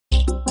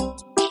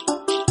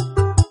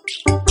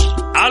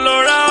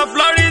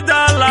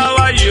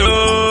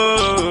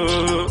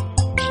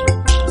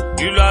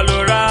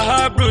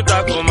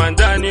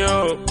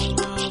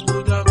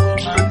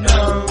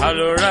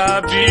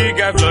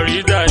guy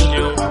Florida ni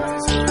o.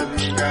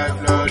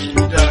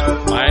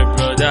 My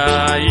brother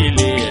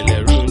ilé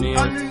ẹlẹ́rú ni.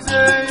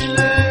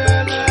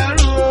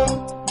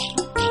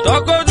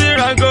 Tọ́kọ́ ti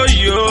rango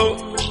yìí o.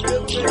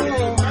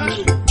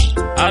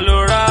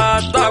 Alora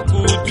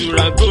taku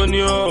durango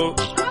ni o.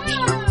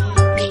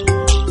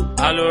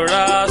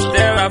 Alora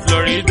Stella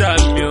Florida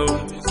mi o.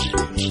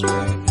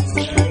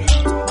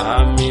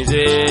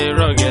 Amize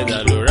rugged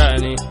Alora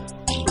ni.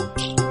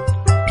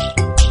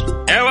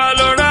 Ewa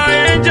Alora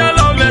angel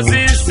of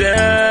mercy se.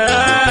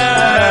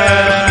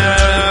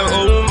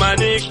 Ohun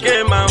mani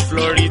Cayman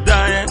Florida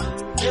yẹn.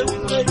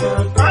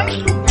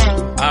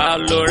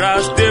 Alora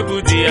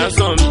stable di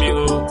asan mi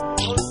o.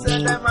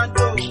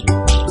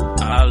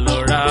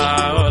 Alora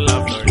Ola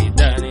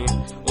Florida ni.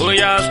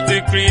 Oya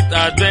secret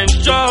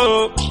adventure o.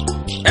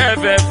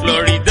 Ever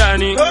Florida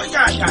ni.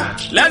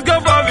 Let's go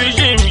for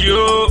fishing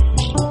yo.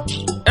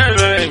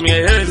 Ever me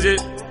heze.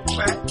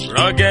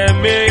 Rugged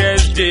me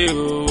heze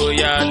oh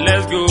yeah.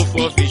 Let's go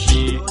for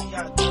fishing.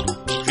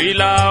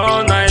 Thriller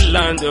on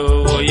island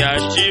oh yeah.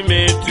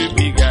 Jimmy to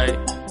big guy.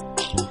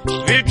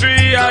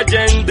 Victory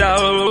agenda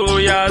oh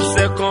yeah.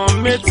 Second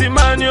mate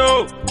man yo.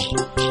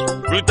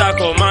 Brutal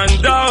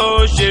commander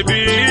oh. Shebi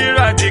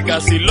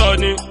radical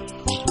siloni.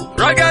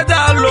 Rugged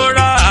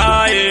Alora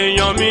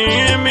èèyàn mi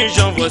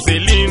mission for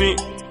Selini.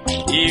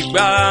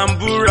 Ìgbà ń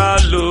búra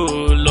lò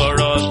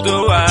lọ́rọ̀ tó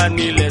wà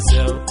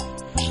nílẹ̀ṣẹ̀ o.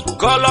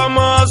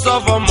 Kọ́lọ́mọ sọ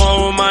fọmọ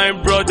o my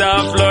brother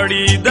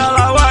Florida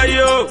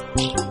láwáyé o.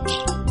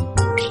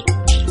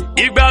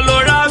 Ìgbà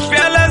Alora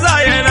fẹ́lẹ́sà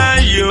yẹn náà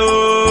yìí o.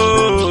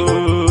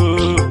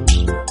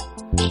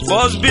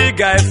 First big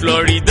guy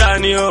Florida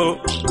ni o.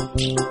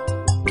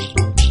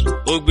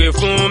 Ó gbé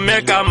fún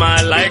Mẹ́kà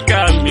Màláíkà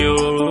mi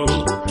o.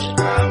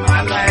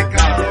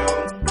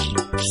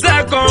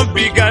 Second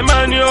big guy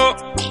man yo.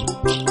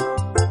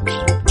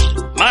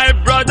 My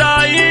brother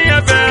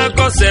yíyẹn fẹ́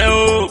kọsẹ̀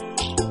o.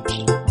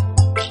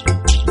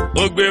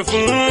 Ó gbé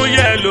fún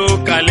yellow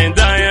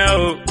calendar yẹn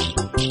o.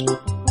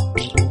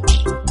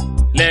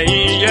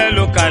 Lẹ́yìn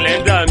yellow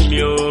calendar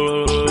mi o.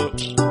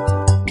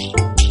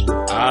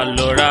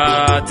 Alora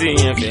tí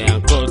yẹn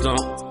fẹ́ kọ́ tán.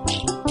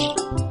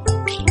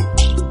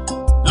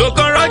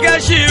 Lókàn Rugged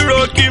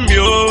Cherokee mi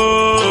o.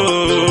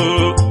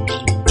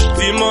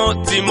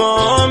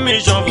 Timon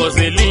mission for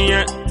Selini.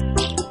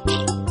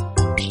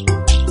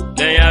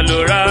 Lẹ́yìn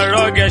Alora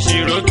Rugged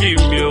Cherokee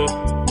mi o.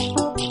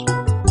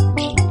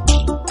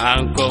 À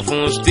ń kọ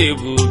fún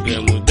stable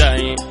Bermuda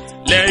yín.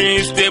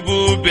 Lẹ́yìn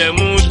stable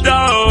Bermuda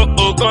o.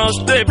 Okan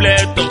stable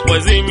tó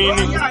poison mi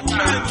ni.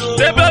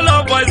 Stable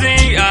of poison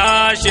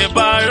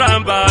àṣẹbá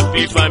ramba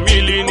bí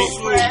family ni.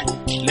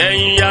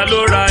 Lẹ́yìn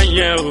Alora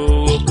yẹn o.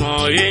 Okan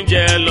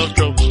angel of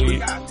trouble yìí.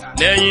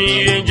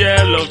 Lẹ́yìn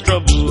angel of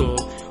trouble o.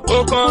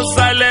 Okan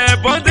silent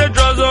bọ́dé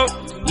drọ́zọ́.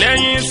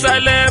 Lẹ́yìn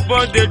silent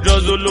bọ́dé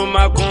drọ́zọ́ ló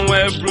máa kún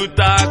ẹ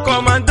brutal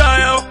commander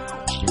ẹ o.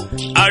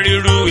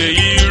 Àrírú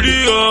èyí rí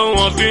o,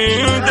 wọ́n fi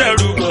ń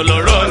dẹ̀rù bọ̀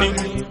lọ́rọ̀ ni.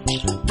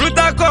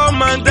 Brutal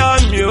commander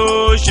mi ò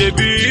ṣe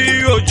bí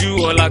ojú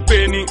ọ̀la pé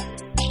ni.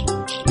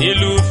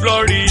 Nílùú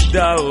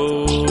Florida o,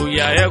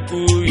 yà ẹ́ kú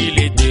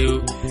ìlédè o.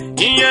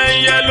 Ìyẹn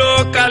yellow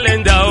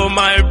calendar o,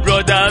 my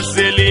brother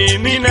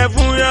Selini nẹ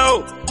fún yẹn o.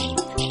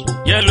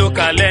 Yellow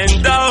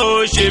calendar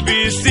o ṣe bí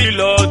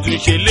Sealord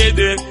ṣe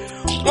léde.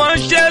 Wọ́n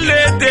ṣe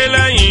léde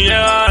lẹ́yìn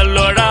yẹn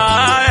Alora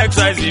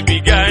XYZ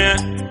bíga yẹn.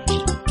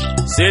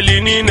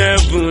 Selini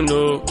nẹ́fún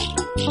o.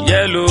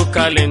 Yellow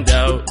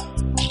calendar o.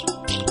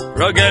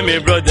 Rugged mi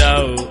brother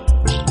o.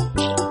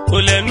 Kò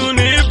lẹ́nu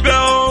níbẹ̀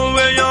o.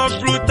 Èèyàn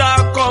brutal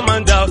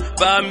commander o.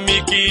 Bá mi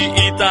kí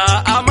ìta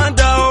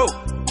Amanda o.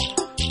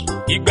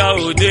 Ìgbà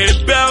òde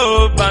bẹ́ o.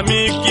 Bá mi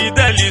kí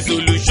Deli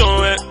solution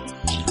ẹ.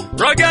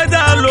 Rugged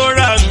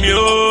Alora mi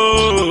o.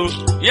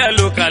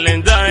 Yellow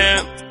calendar yẹn.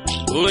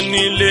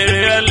 Onílé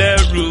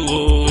ẹlẹ́rù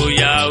o.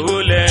 Ìyàwó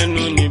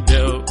lẹ́nu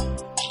níbẹ̀ o.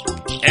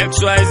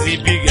 XYZ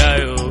big guy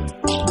o.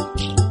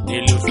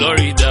 Nílùú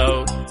Florida o.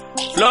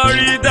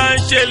 Florida ń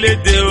ṣe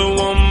léde o.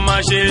 Wọ́n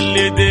máa ṣe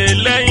léde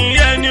lẹ́yìn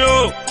ẹni o.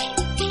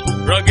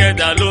 Rugged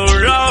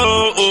Alora o.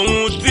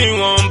 Ohun tí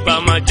wọ́n bá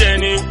máa jẹ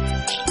ni.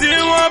 Tí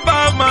wọ́n bá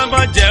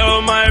máa jẹ o.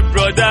 My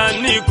brother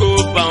ní kò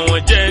bá wọn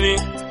jẹ ni.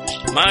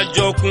 Máa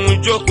jọkun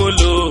jókòó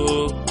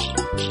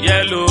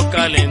Yellow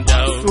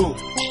calendar o.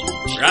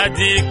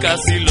 Radical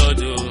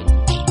Sealord o.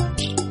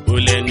 Kò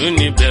lẹ́nu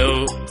níbẹ̀ o.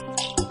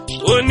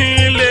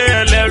 Onílé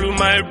ẹlẹ́rù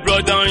my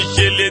brother ń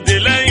ṣe léde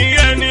lẹ́yìn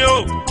ẹni o.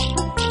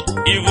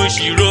 Ìwò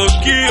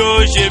Cherokee o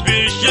ṣe bí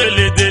ṣe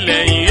léde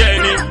lẹ́yìn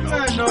ẹni.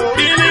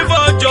 Believe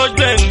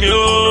judgment mi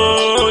o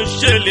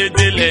ṣe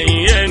léde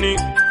lẹ́yìn ẹni.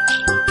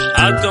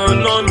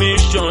 Àtọ̀nà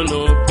mission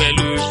o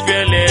pẹ̀lú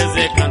fearless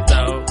ẹ̀kántà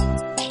o.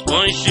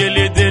 Wọ́n ṣe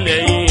léde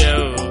lẹ́yìn ẹ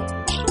o.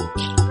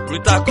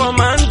 Brutal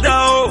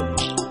commander o.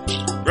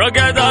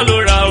 Rugged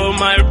Alora o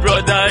my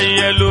brother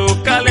yellow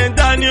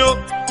calendar ni o.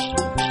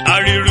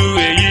 Àrírú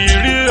èyí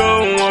rí o.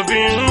 Wọ́n fi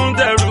ń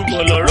dẹ̀rù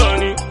bọ̀ lọ́rọ̀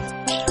ni.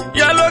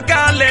 Yellow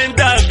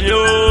calendar mi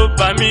o.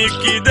 Bá mi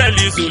kí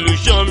Deli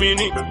solution mi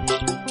ni.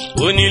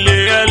 Onílé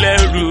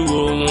ẹlẹ́rù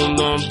òun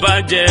náà bá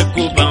jẹ́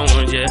kó bá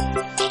wọn jẹ́.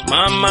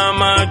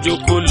 Mama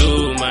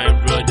Jokolo, my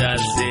brother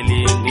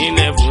Zeli,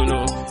 Ninevuno.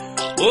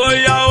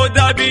 Oya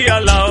Odabi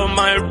allow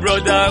my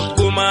brother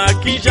Kuma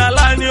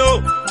Kishalanio.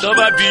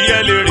 Toba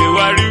Bielere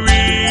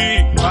Wariwi.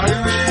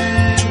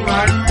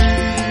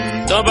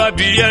 Toba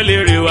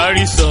Bielere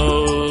Wariso.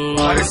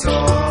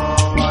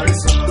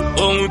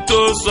 Ohun tó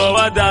sọ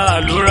wá dá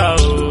Alora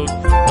o.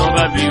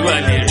 Toba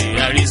Bielere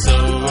Wariso.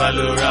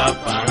 Alora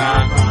para.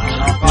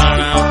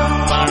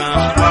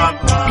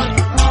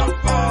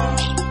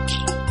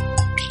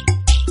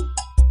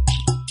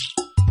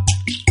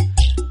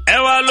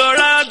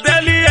 Alora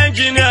Deli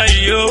engineer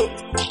yo.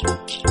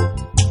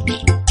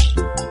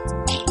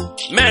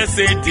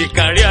 Message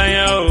career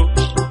yo.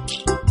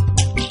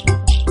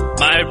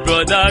 My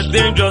brother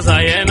dangerous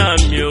hyena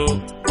yo.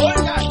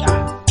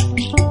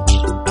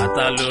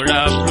 Alora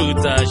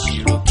bruta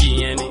Shiroki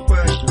yeni.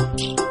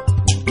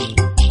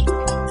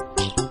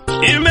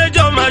 Image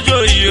of majo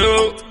yo.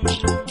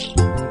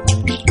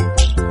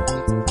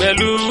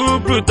 Pẹ̀lú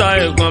bruta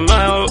ẹ̀gbọ́n ma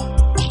o.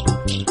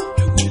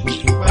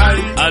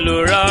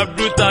 Alora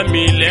bruta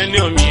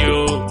millennium yo.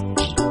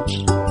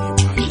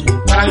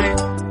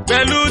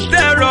 Pẹ̀lú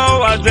terror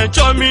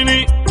adventure mini.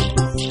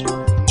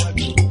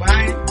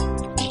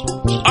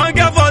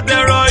 Hunger for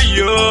terror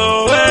yo.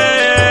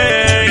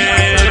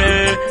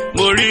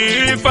 Mori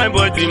fine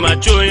body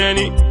macho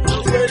yeni.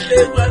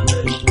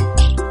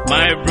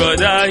 My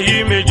brother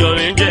image of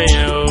angel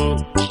yo.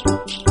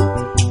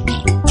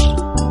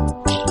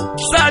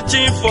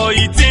 Searching for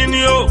eating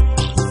yo.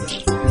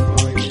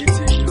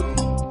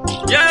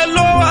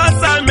 Yellow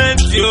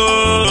assignment yo.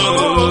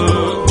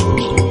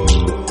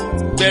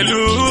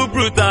 Pẹ̀lú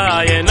bruta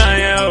ayena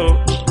yo.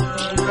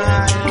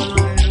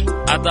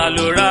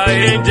 Alora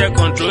angel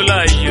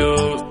controller yo.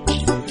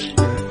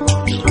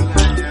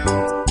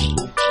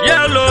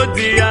 Yellow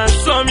the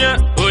insomnia.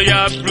 Oya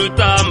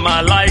bruta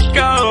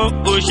malaika o.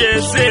 Oshe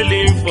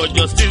sailing for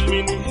justice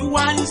mini.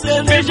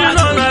 Vision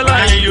on the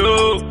line yo.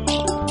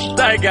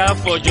 Tiger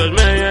for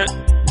judgment yeah.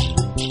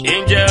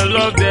 Angel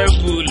of the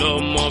cool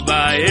Moba,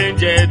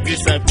 angel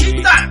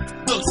disappear.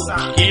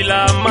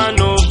 Killer man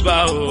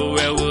over, oh,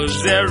 where was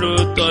zero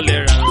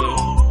tolerance.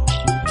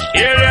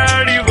 Area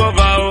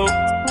revolver, oh,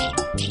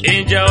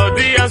 angel of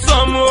the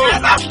asomo.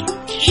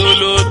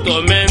 Solo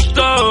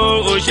tormento,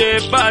 oh, she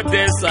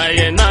bade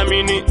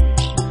sayenamini.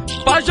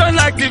 Passion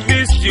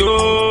activist, yo,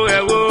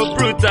 ewo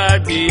brutal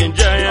the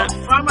angel.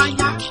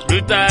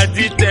 Brutal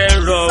the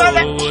terror,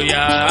 oh,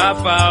 yeah,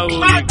 afa, oh,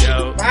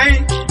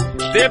 yeah.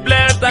 They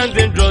blessed and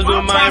dangerous,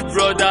 oh my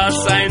brother,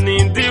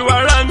 signing the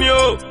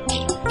waramio.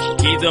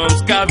 Kingdom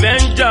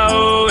scavenger,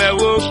 oh, I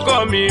will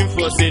come in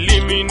for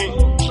Selimini.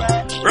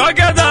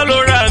 Rocket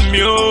Alora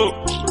mio,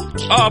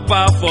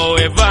 upper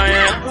forever,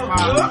 yeah.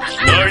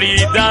 Lori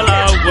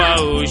Dalawa,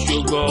 oh,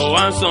 sugar,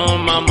 one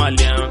son,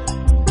 Mamalian.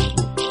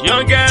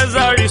 Youngest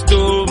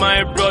Aristo,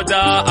 my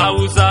brother,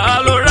 Ausa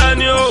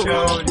Aloranio.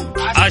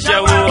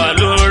 Ashewo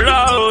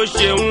Alora, oh,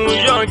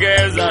 Sheun,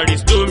 youngest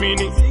Aristo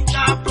mini.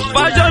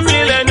 Fashion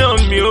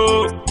millennium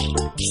yo,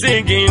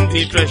 singing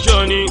the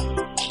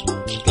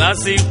treasure.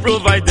 Classic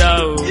provider,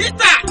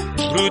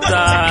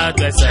 brutal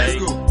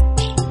classic.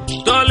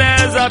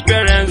 Tallest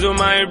appearance, oh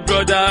my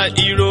brother,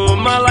 hero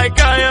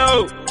malaika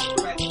yo.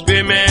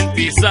 Payment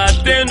is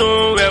certain,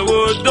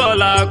 oh,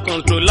 dollar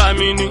controller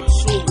mini.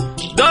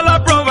 Dollar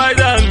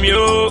provider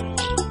yo,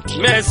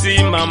 Messi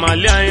mama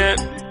lian.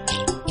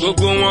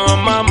 Gogo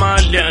wọn mama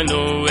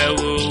liano,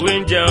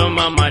 angel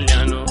mama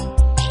liano.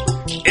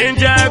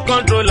 Angel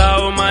controller,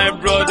 oh my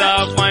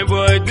brother, fine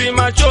boy, the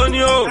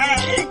machonio.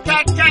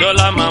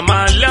 Dollar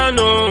mama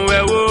lano,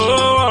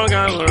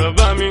 organ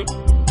robami.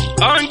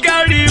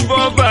 Ongari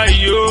boba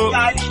yo,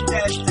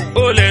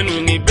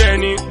 olenu ni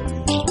beni.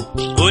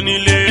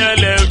 Onile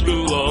eleru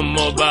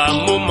omoba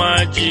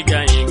muma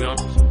jiga yingan.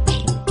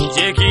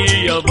 Check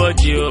your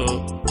body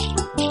oh,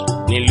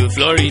 Nilu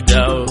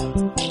Florida oh,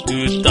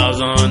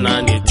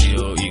 2080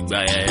 oh,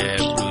 igba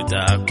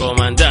brutal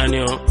commandant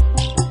oh.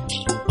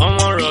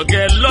 Ọmọ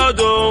rọ̀gẹ́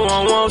lọ́dọ̀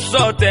wọn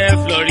sọ́tẹ̀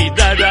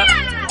Florida.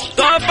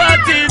 Tọ́ba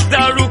ti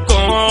dárúkọ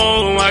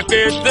wọn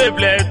àpè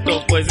tẹ́blẹ̀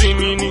tọ̀pọ̀ sí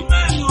mi ní.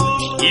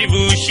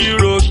 Ibu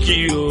Shiroki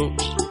o,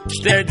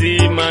 steady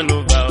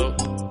maneuver o,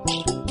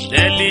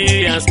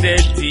 steady and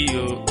steady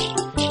o.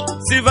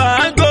 Silver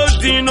and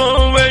golden o,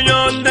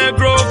 weyan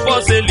negro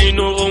fọ́sẹ̀lì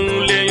no, òun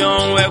lè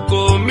yan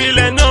ẹ̀kọ́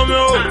millennium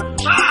o.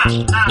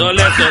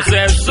 Tọ́lẹ̀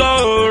sọ̀sẹ̀ sọ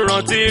o,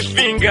 rántí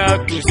finger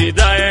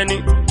crusader ẹni.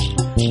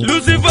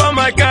 Lucifer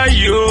my guy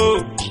yo,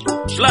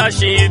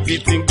 flashing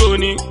it in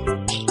goni.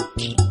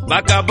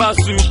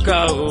 Bakabasuka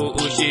oh,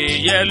 she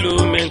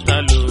yellow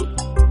mental oh.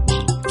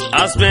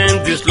 I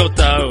spend this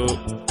slaughter oh,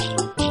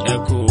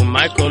 echo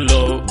my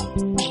color.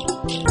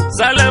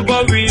 Silent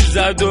boy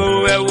wizard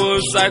oh,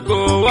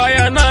 psycho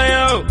wire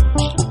naya oh.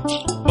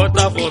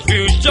 Butter for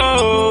future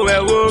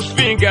oh,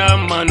 finger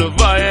man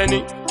over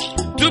any.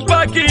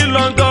 Tupac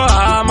London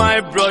ah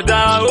my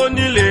brother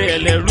onile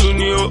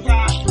eleruni oh.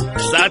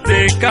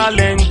 Sate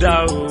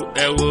calendar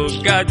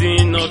oh,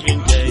 garden of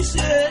injustice.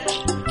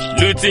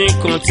 Looting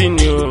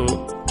continue,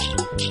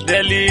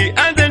 Delhi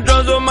and then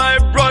just oh my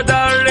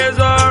brother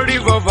razor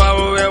revolver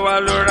oh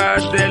Alora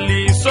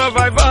Delhi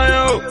survivor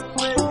oh.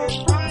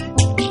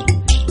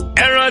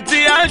 Ẹran tí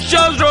a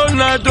just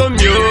Ronaldo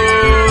mi o.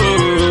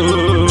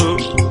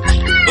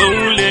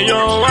 Òun lè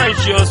yan wá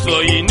ṣe ọ̀sọ̀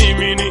yìí ní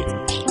mi ní.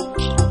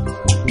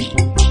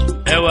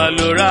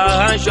 Alora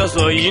aṣọ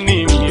ọ̀sọ̀ yìí ní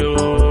mi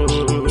o.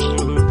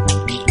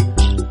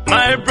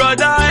 My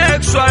brother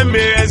XY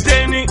may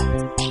explain.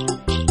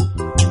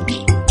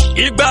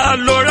 Ìgbà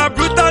Alora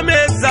brutal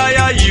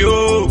messiah yìí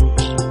o.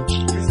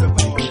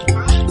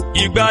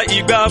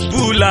 Ìgbà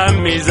bula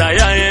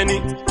messiah yẹn ni.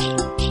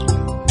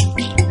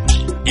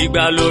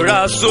 Ìgbà Alora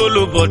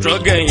solo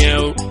bọ̀trọ̀gẹ̀ yẹn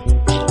o.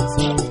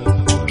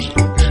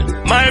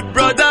 My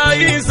brother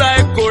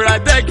inside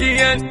Korateki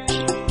yẹn.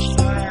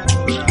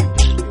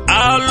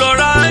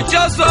 Alora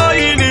just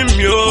yìí ni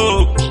mi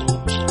o.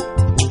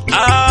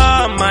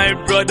 My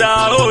brother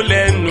ó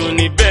lẹ́nu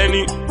níbẹ̀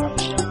ni.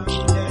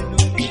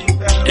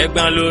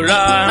 Ẹ̀gbọ́n Alora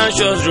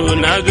anxious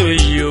Ronaldo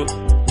yìí o.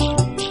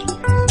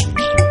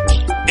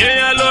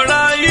 Èèyàn Alora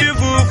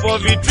evil for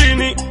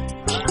vitrine.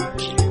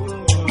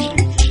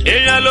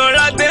 Èèyàn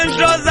Alora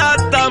dangerous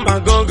àtàmà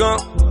gangan.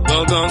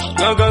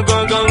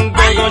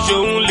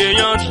 Ṣòun lè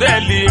yan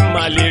tẹ́lì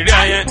malaria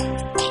yẹn.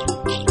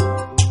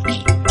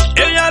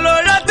 Èèyàn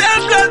Alora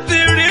tẹ́lẹ̀tì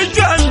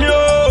ritual mi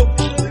o.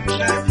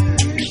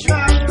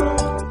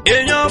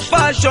 Èèyàn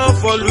fashion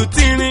for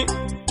lutini.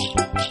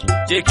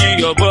 Take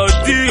your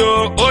body,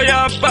 oh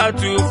yeah,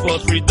 battle for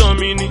freedom,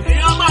 mini.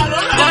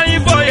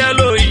 Flying for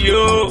yellow,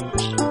 yo,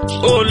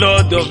 oh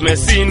Lord of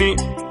mercy, ni.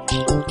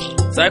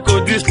 Psycho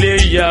this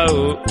layer,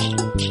 oh,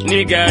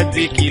 nigga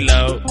the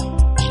killer, oh,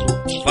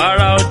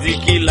 Pharaoh the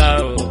killer,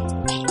 oh.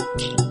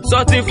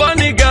 Something for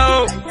nigga,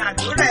 oh,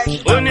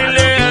 only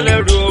lay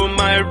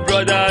my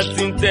brother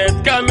tinted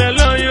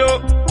camelon, yo.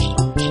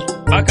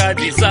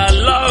 Bakadi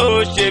Salah,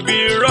 oh, she be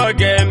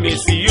rugged,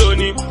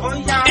 Messioni.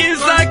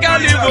 Inside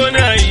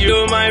California,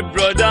 yo, my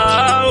brother,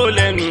 oh,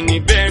 Lenuni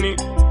Benny.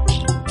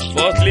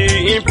 Fourthly,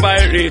 in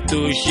pirate, to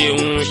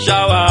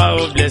shower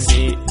of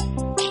blessing.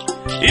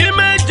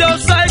 Image of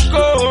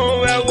psycho,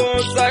 where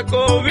one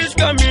psycho, which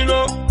camino.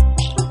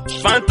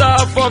 Fanta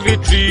for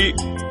victory.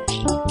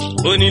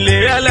 Onile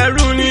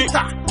Alaruni.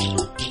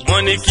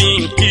 Money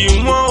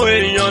king,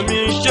 one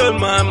yummy, show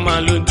my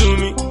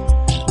malodumi.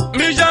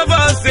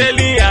 Mijava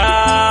Celia,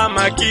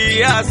 Maki,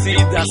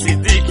 Acid,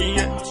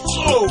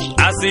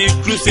 Acid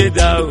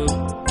Crusader.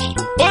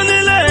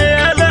 Onile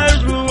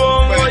Alaru,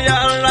 Moya,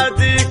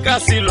 Radi,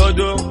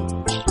 Casilodo.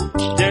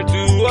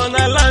 Gentle on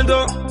Alando,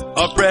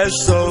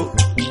 oppressor.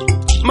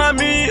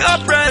 Mami,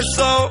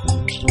 oppressor.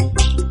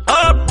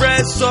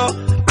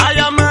 I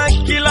am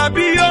a killer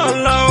beyond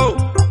low.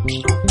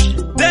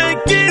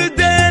 Thank you,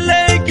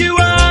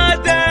 Delegiwa,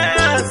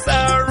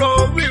 Dansaro,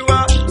 Viva,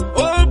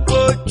 Opo,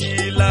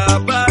 Kila,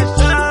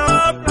 Basha,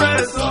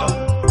 oppressor.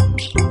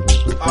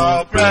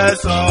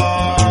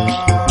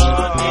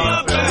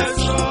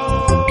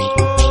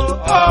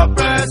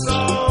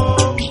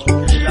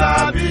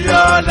 Kila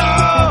beyond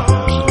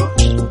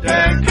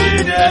Thank you,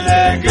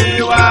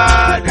 Delegiwa,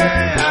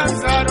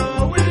 Dansaro,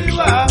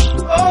 Viva,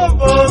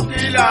 Opo,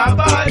 Kila,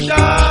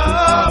 Basha,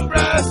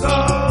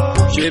 oppressor.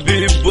 Ṣebí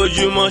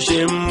bójúmọ́ ṣe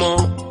mọ́,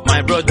 my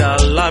brother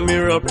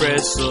Lamiro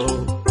Presso.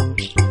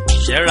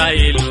 Ṣẹ́ra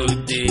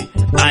èlòdè,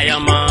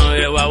 àyàmá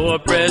ẹ̀wà wọ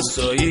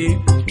Presso yìí.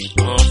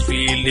 Wọ́n fi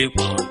lè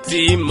pọ̀n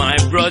tí my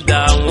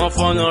brother wọ́n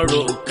fọ́nà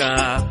ròkà.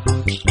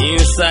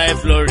 Inside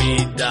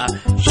Florida,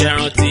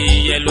 ṣẹ̀rántí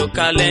yellow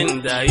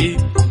calendar yìí.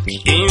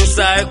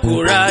 Inside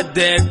Kura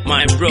deck,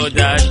 my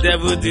brother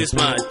devil this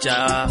matcha.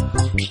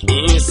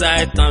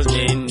 Inside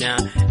Tanzania,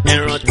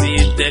 ẹ̀rántí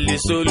tele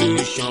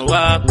solution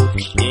wá.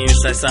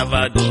 Inside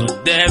Salvador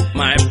deck,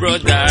 my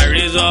brother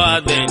razor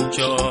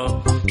adventure.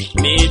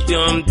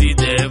 Medium the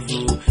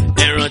devil,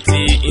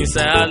 ẹ̀rántí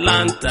inside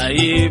Atlanta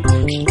yìí.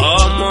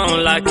 Ọmọ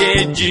ńlá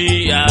kejì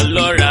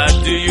Alora,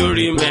 do you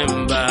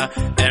remember?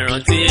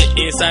 Ẹ̀rántí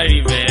inside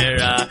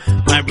Rivera,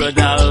 my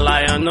brother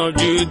Lion of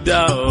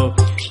Judah. Oh.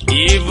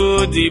 Evil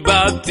the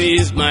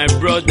Baptist, my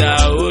brother,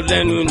 oh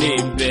lẹ́nu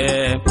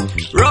níbẹ̀.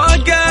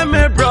 Rugged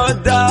my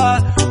brother,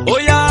 oh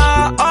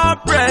yeah,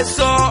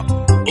 oppressor,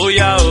 oh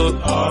yeah, oh.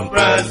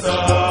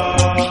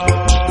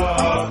 Oppressor.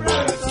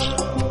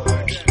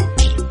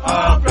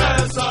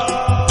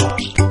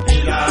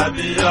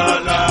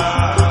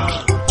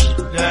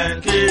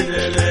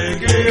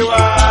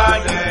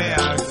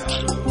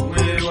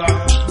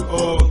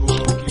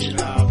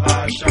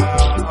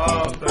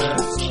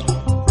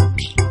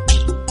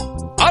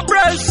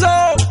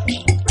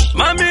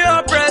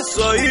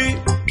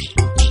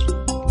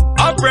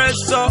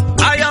 Oppressor,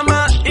 I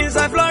am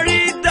inside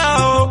Florida.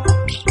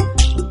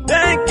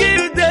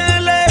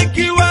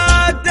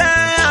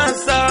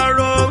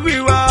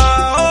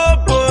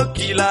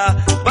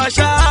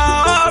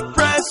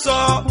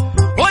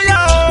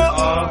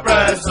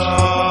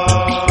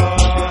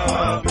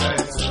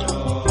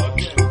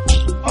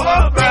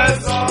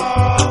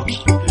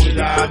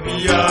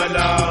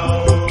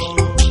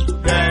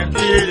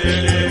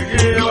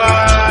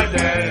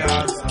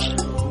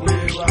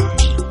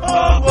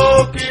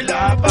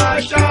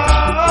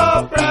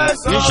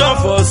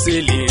 for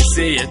sailing,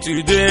 say it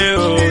today,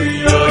 oh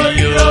yo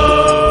yo.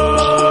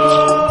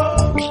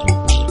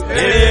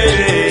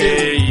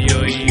 Hey yo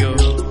yo.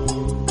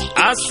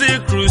 I see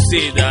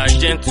crusader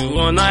gentle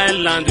on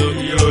island, oh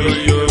yo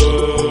yo.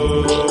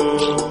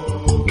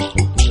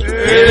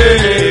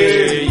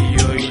 Hey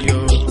yo yo.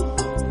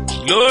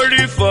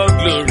 Glory for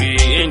glory,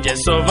 angel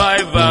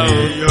survivor, oh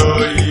yo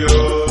yo.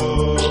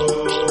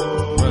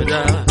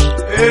 Brother.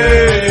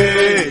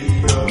 Hey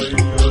yo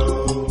yo.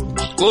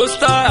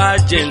 Coastal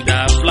agenda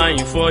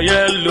flying for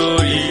yellow,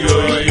 yo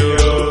yo.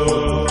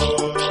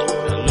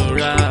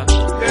 Alora,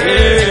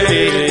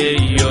 hey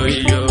yo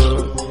yo.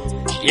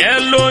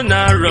 Yellow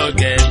na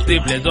rugged, the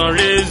blade on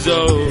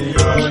razor,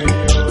 yo yo.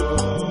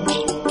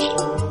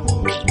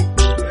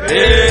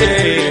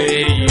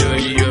 Hey yo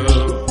yo.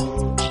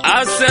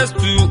 Access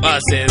to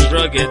access,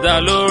 rugged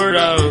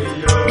Alora, yo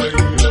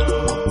yo.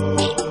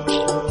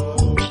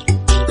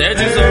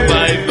 Steady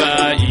survivor,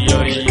 yo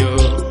yo.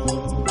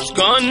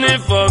 Scorning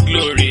for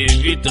glory,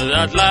 Victor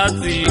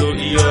Atlati, yo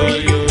yo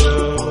yo.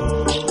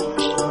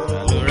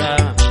 Alora,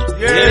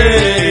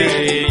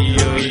 hey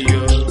yo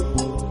yo.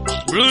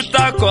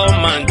 Brutal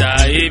commander,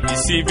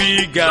 ABC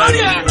big guy,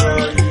 yo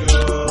yo.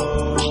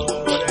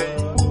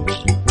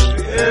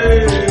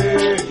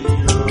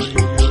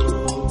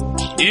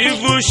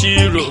 Evil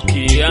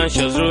Shiroki,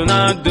 anxious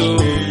Ronaldo,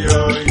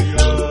 yo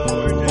yo.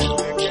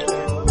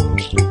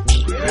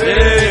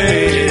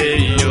 Hey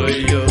yo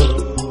yo.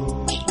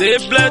 They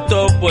bled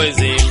of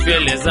poison,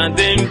 fearless and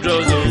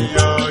dangerous, oh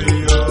yo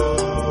yo.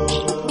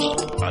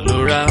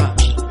 Alora,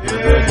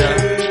 brother.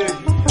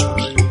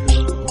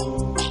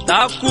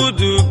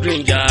 Takudu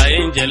Granger,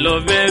 angel of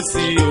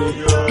mercy, oh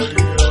yo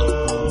yo.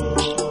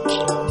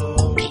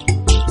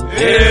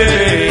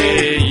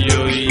 Hey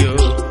yo yo.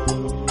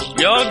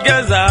 Your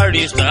girls are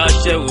rich,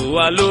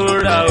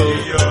 Alora, oh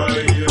yo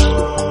yo.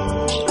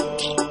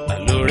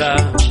 Alora,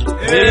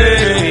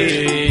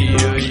 hey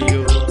yo yo.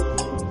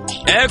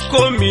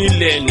 Echo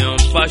millennium,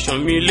 fashion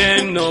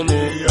millennium, oh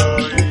yo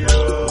yo.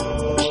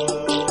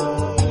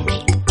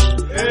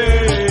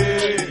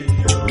 Hey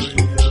yo yo.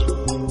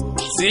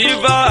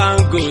 Silver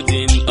and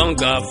golden,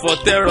 hunger for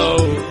terror,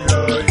 oh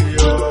yo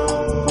yo.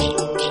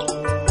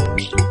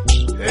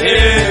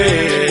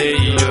 Hey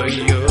yo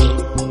yo.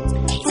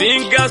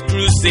 Fingers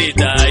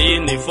crusader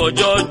in it for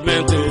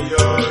judgment, oh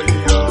yo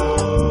yo.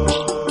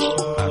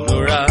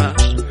 Alora,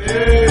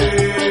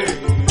 hey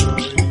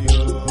yo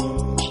yo.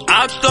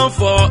 Acton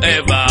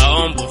forever,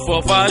 humble for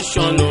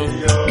fashion, oh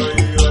yo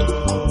yo.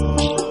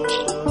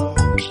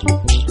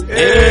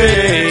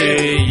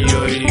 Hey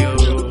yo yo.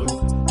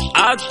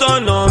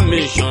 Acton on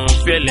mission,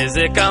 fearless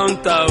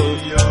encounter, oh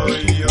yo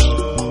yo.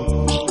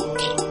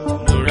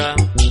 Alora,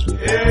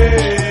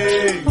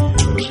 hey.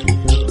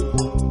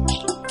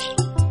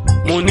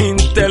 Munin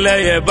tele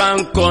ye ban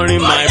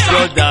kọrin, my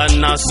brother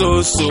na so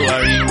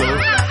ariwo.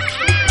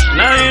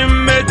 Na him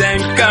made them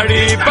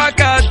carry back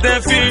at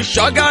them fi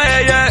ṣọ́gá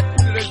ẹyẹ.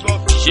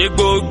 Ṣé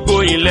gbogbo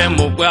ilẹ̀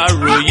mo pé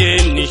àròyé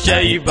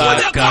níṣẹ́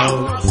ìbáka o.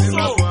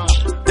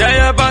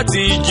 Tẹ́yẹ bá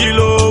ti jí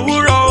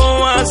lówùúrọ̀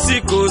ohun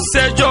àsìkò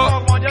ṣẹ́jọ́.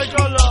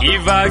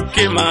 Ìfà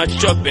ké máa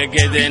chọ́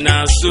gbẹ̀gẹ̀dẹ̀ na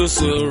so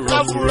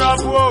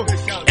rọ̀fùrọ̀fù.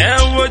 Ẹ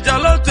wòjà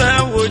lọ́tọ̀ ẹ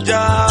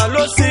wòjà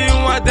ló sì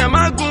wọn tẹ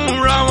má gùn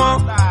ra wọn.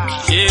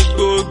 Ṣé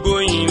gbogbo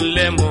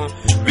ilẹ̀ mọ̀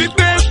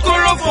wípé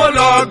kórófò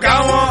lọ̀gá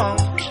wọn.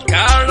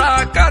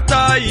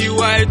 Káràkátà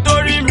ìwà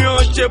ìtorí mi ò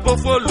ṣe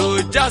bófó ló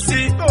já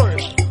sí.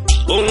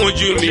 Ohun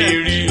ojú mi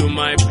rí o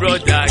my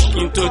brother kí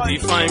n tó di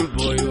fine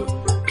boy o.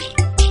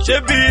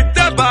 Ṣebí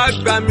tẹ́bà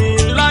gbà mí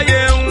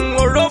láyé ń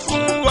oró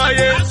fún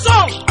wáyé.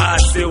 I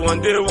say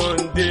one day o.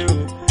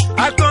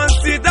 I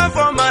consider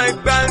for my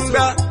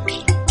gbangba.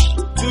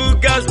 Two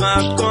girls ma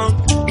come,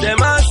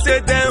 dem a say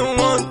dem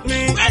want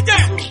me.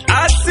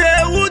 I say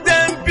who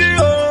dem be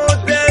o,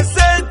 dem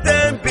say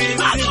dem be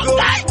Tingo.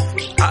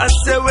 I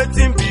say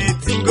wetin be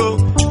Tingo,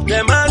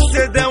 dem a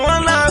say dem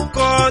wanna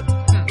cut.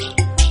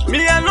 Me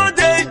I no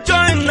dey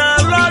join na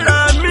Alora,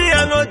 me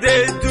I no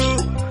dey do.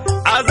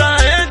 As I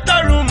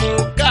enter room,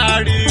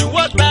 carry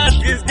water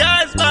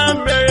disguise my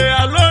Mary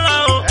Alora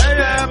o.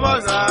 Eye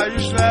bossa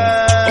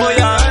useless. Oh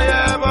yeah.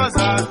 Eye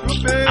bossa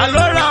stupid.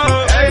 Alora o.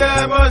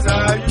 Eye bossa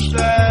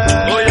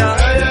useless. Oh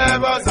yeah. Eye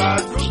bossa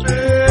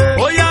stupid.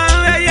 Oh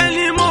yeah, ẹyẹ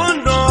ni mo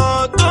nà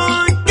tó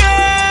ń ké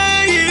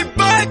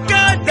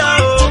ìbákàdá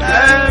o.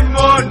 Ẹ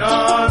mọ̀nà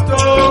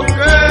tó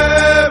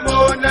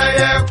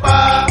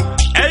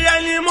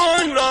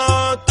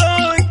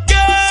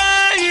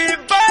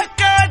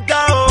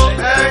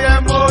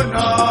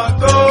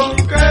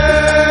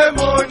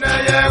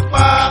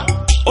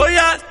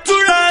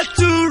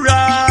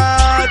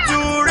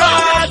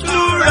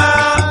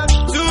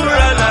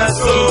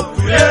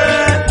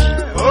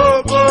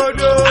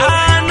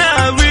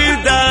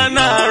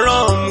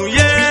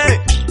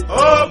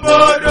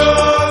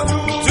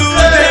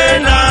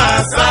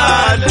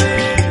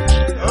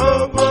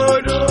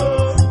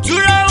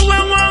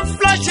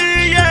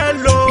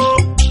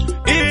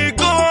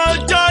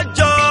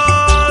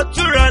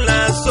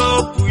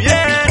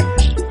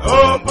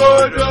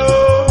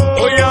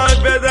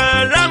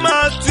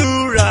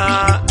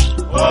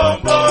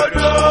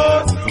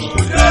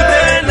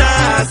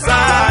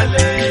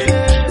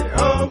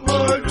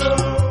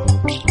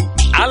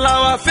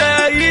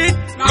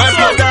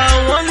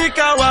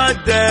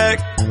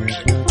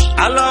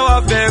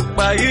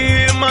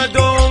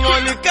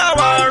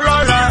káwa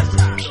rọra.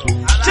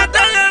 Ṣé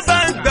táyé bá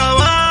ń gbà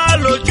wá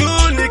lójú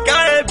ní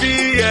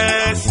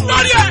KBS?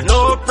 No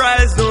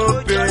price, no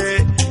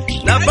pay.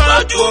 Na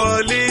bad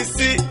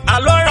policy.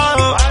 Alora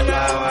o.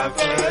 Aláwa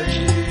fẹ́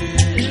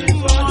yìí,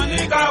 wọ́n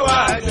ní káwa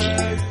jẹ.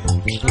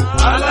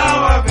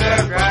 Aláwa fẹ́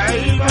ká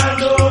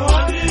ìmọ̀lò,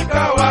 wọ́n ní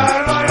káwa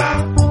rọra.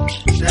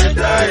 Ṣé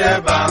táyé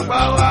bá ń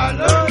gbà wá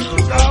lójú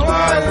káwa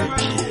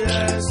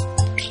ABS?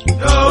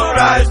 No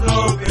price, no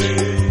pay.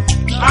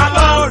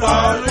 Aláwa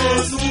lè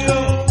sí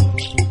o.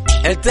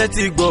 Ẹ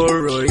tẹ́tí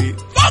gbọ́rọ̀ yìí.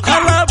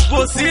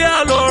 Alábòsí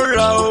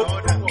Alora o.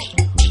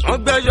 Wọ́n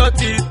gbẹ́jọ́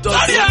ti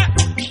tọ́sí.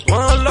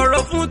 Wọ́n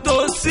lọ́rọ̀ fún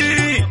tòsí.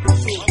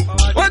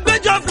 Wọ́n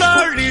gbẹ́jọ́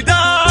Florida.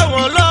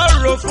 Wọ́n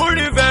lọ́rọ̀ fún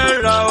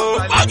Rivera o.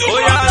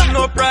 Bóyá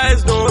no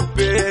price, no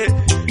pay.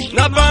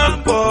 Na ban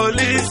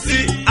policy.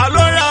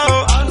 Alora o.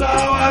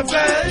 Aláwa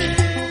fẹ́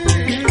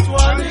yìí,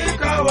 wọ́n ní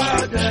káwa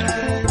jẹ.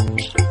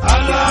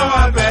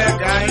 Aláwa fẹ́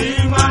ká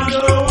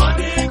ìmọ̀lò, wọ́n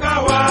ní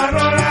káwa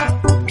rọra.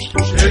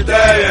 Ṣé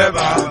tẹ́yẹ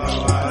bá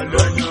wà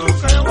lójú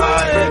káwa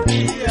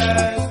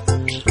ABS?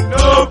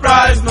 No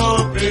price, no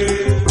pay.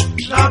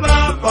 Na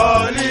ban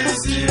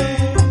policy.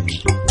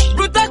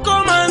 Brutal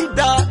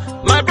commander,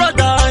 my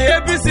brother,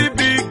 ABC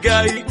big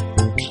guy.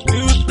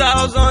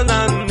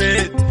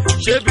 2008,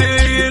 ṣebí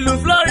ìlú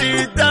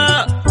Florida.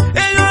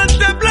 Èèyàn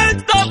dey blend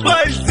top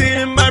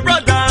poison, my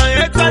brother,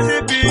 HBC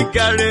big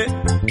guy.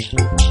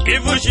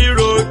 Even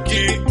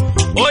Shiroki,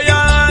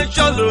 Oya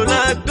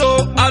Cholonado,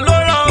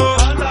 Alora o.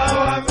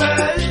 Aláwa fẹ́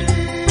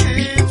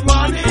yìí,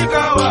 wọ́n ní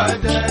káwa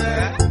jẹ.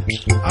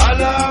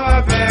 Aláwa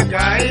fẹ́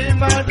ká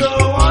ìmọ̀lò,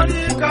 wọ́n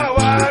ní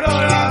káwa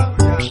rọra.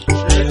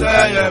 Ṣé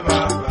tẹ́yẹ bá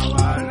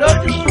wà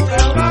lójú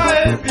káwa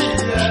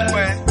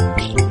ABS?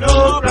 No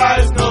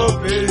price, no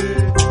pay.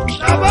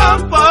 Na ban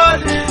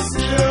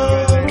policy o.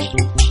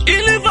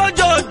 Ilé for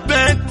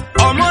judgment,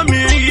 ọmọ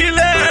mi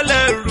ilé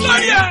ẹlẹ́rù.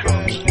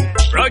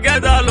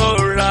 Rugged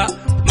Alora,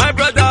 my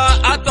brother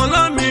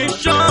Atọ́nà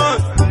mission.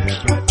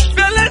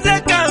 Fearless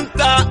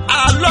encounter,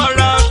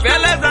 Alora,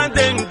 fearless and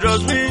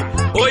dangerous me.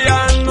 Oya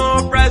no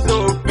price, no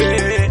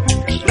pay.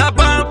 Na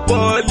ban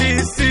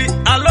policy,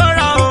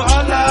 Alora o.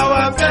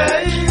 Aláwa fẹ́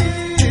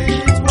yìí,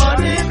 wọ́n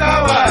ní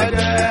káwa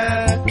jẹ.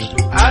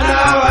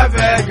 Aláwa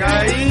fẹ́ ká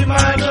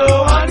ìmọ̀lò,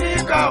 wọ́n ní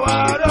káwa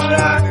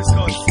rọra.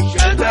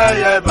 Ṣé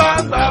tẹ́yẹ bá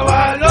gbà